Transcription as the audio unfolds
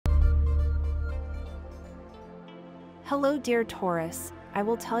Hello dear Taurus, I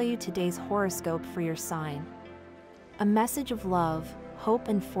will tell you today's horoscope for your sign. A message of love, hope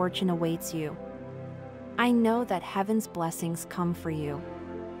and fortune awaits you. I know that heaven's blessings come for you.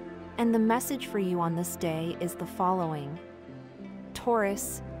 And the message for you on this day is the following.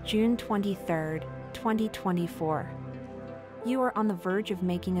 Taurus, June 23rd, 2024. You are on the verge of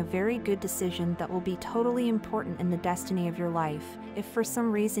making a very good decision that will be totally important in the destiny of your life. If for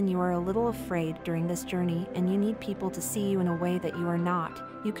some reason you are a little afraid during this journey and you need people to see you in a way that you are not,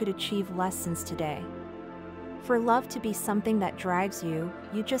 you could achieve lessons today. For love to be something that drives you,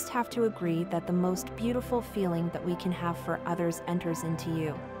 you just have to agree that the most beautiful feeling that we can have for others enters into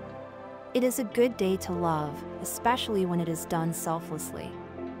you. It is a good day to love, especially when it is done selflessly.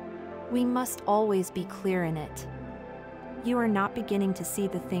 We must always be clear in it. You are not beginning to see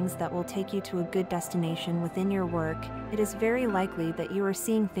the things that will take you to a good destination within your work. It is very likely that you are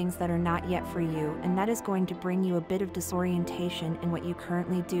seeing things that are not yet for you, and that is going to bring you a bit of disorientation in what you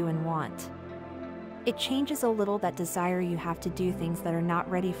currently do and want. It changes a little that desire you have to do things that are not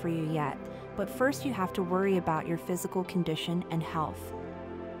ready for you yet, but first you have to worry about your physical condition and health.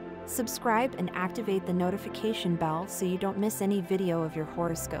 Subscribe and activate the notification bell so you don't miss any video of your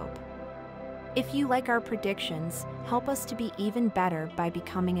horoscope. If you like our predictions, help us to be even better by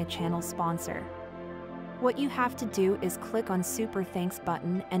becoming a channel sponsor. What you have to do is click on Super Thanks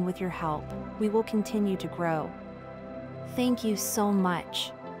button, and with your help, we will continue to grow. Thank you so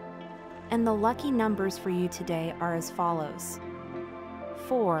much. And the lucky numbers for you today are as follows: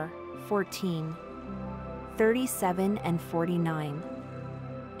 4, 14, 37 and 49.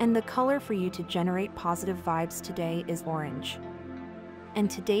 And the color for you to generate positive vibes today is orange. And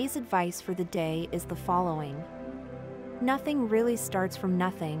today's advice for the day is the following. Nothing really starts from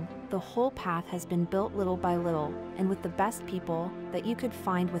nothing. The whole path has been built little by little, and with the best people that you could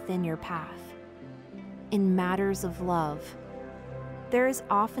find within your path. In matters of love, there is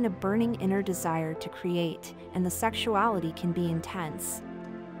often a burning inner desire to create, and the sexuality can be intense.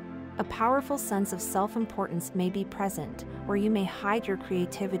 A powerful sense of self-importance may be present, or you may hide your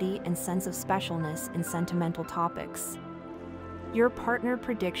creativity and sense of specialness in sentimental topics. Your partner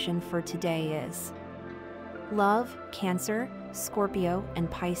prediction for today is love, Cancer, Scorpio, and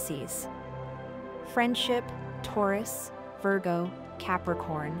Pisces. Friendship, Taurus, Virgo,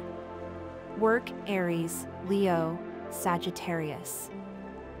 Capricorn. Work, Aries, Leo, Sagittarius.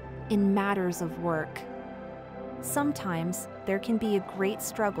 In matters of work, sometimes there can be a great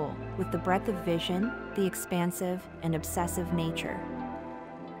struggle with the breadth of vision, the expansive and obsessive nature.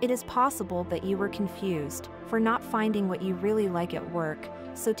 It is possible that you were confused for not finding what you really like at work,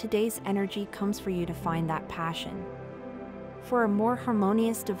 so today's energy comes for you to find that passion. For a more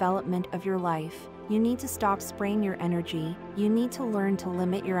harmonious development of your life, you need to stop spraying your energy. You need to learn to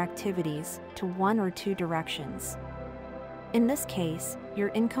limit your activities to one or two directions. In this case, your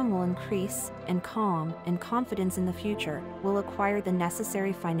income will increase, and calm and confidence in the future will acquire the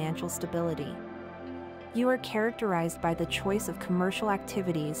necessary financial stability. You are characterized by the choice of commercial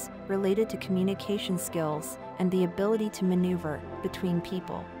activities related to communication skills and the ability to maneuver between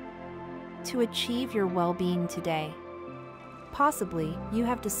people. To achieve your well-being today, possibly you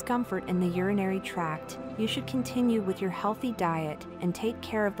have discomfort in the urinary tract. You should continue with your healthy diet and take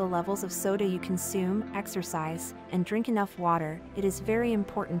care of the levels of soda you consume, exercise, and drink enough water. It is very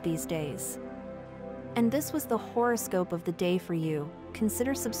important these days. And this was the horoscope of the day for you.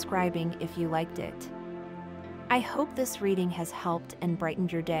 Consider subscribing if you liked it. I hope this reading has helped and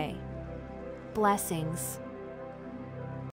brightened your day. Blessings.